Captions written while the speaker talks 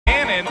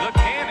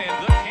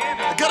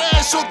I gotta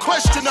ask you a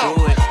question though.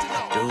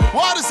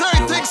 Why does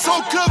everything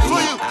so good for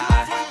you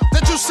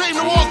that you seem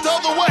to walk the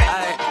other way?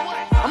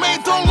 I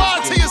mean, don't lie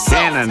to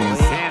yourself.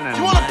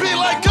 You wanna be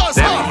like us,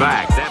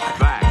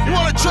 huh? You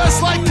wanna dress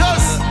like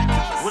us?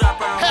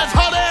 Have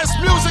hot ass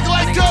music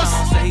like us?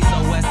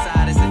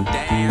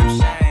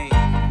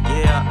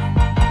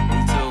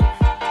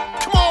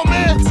 Come on,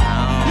 man.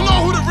 You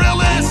know who the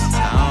real is?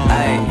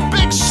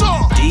 Big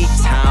Sean.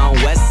 D-Town,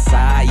 West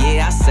Side,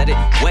 yeah, I said it,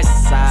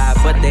 West Side.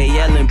 But they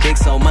yelling big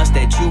so much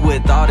that you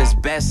with all this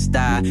best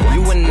style.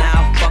 You and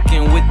now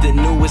fucking with the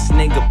newest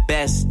nigga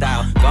best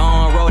style. Go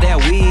on, roll that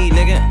weed,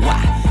 nigga.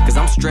 Why? Cause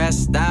I'm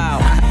stressed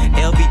out.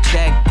 LV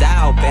checked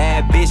out,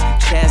 bad bitch,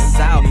 chest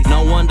out.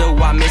 No wonder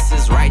why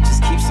Mrs. Right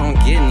just keeps on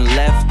getting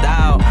left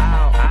out.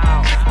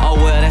 Oh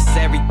well, that's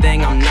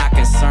everything, I'm not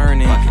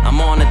concerning. I'm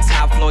on the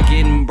top floor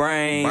getting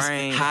brains,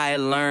 higher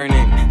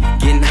learning,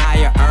 getting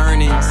higher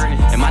earnings,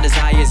 and my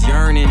desire's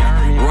yearning,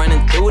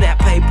 running through that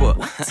paper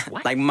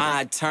like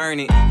my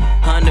attorney.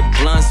 100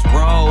 blunts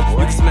roll, you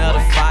can smell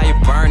the fire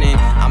burning.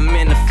 I'm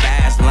in the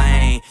fast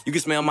lane, you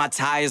can smell my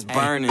tires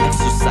burning.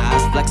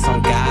 Exercise, flex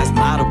on guys,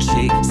 model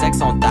chick, sex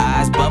on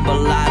thighs, bubble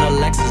lot of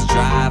Lexus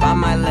drive. I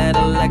might let a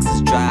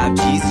Lexus drive,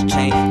 Jesus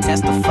chain,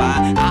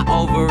 testify. I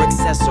over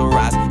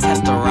accessorize,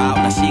 test her out.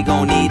 Now she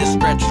gon' need a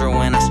stretcher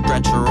when I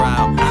stretch her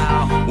out.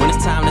 When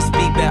it's time to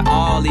speak back,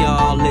 all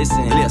y'all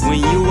listen. When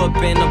you up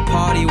in the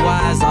party,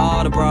 why is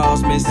all the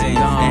bras missing?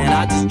 And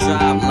I just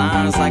drop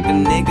lines like a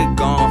nigga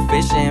gone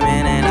fishing,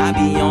 man. And I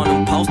be on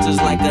them posters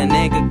like a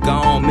nigga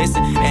gone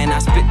missing. And I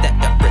spit that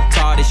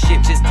retarded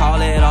shit, just call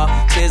it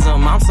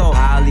autism. I'm so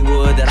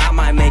Hollywood that I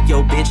might make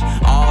your bitch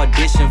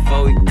audition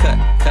for we cut.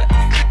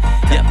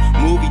 Yep,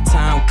 movie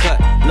time cut.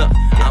 Look,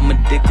 I'ma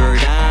dick her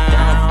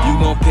down, you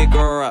gon' pick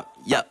her up.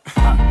 Yep.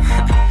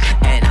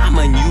 And I'm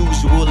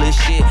unusual as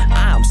shit,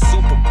 I'm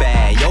super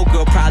bad. Yo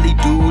girl probably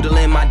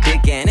doodling my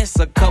dick, and it's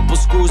a couple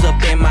screws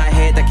up in my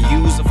head that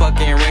can use a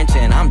fucking wrench.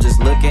 And I'm just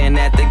looking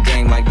at the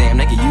game like, damn,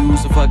 they can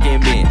use a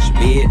fucking bench,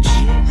 bitch.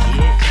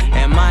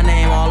 And my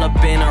name all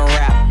up in her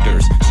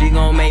Raptors. She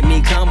gon' make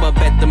me come, but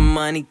bet the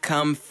money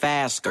come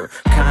faster.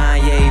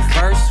 Kanye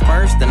first,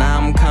 then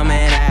I'm coming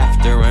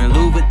after. And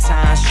Louis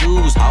Vuitton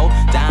shoes, ho,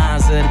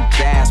 dimes of the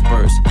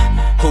Jaspers.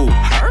 Who,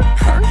 her?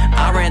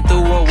 I ran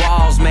through her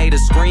walls, made her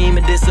scream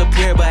and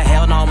disappear, but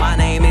hell no, my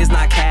name is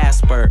not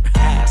Casper.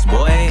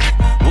 Boy,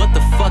 what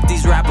the fuck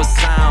these rappers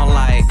sound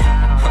like?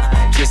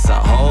 Just a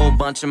whole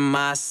bunch of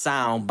my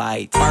sound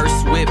bites.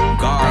 First whip,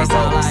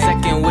 Gargo,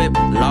 second whip,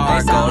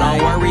 Largo.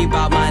 Don't worry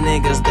about my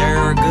niggas,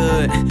 they're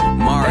good.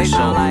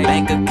 Marshall,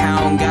 bank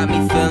account got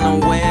me feeling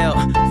well.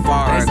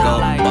 Fargo,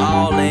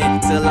 ballin'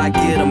 till I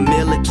get a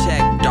million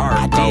check.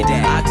 Darko,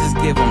 I just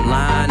give them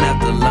line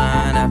after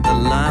line after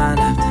line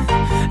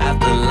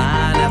after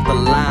line after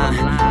line.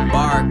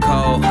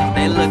 Barcode,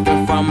 they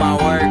looking for my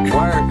work.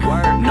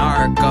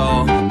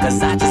 Narco,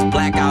 cause I just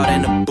black out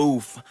in the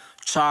booth.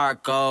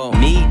 Charcoal,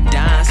 me,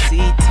 Don C,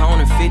 Tone,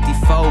 and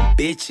 54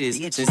 bitches.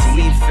 Since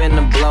we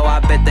finna blow, I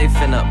bet they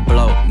finna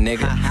blow,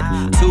 nigga.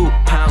 2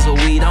 pounds of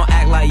weed, don't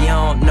act like you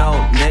don't know,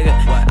 nigga.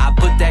 I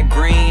put that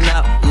green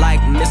up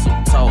like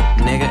mistletoe,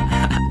 nigga.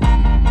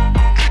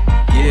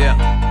 Yeah,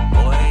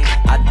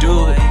 I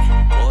do it.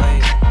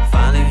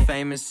 Finally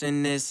famous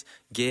in this,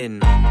 getting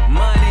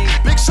money.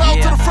 Big shout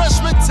out to the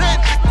freshman tent.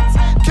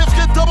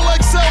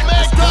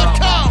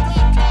 KifKit.XXLMag.com.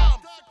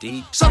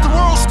 Shout to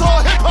World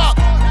Star Hip Hop.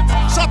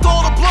 Shout to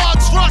all the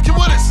blogs rocking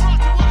with us.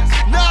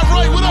 Now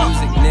right with us.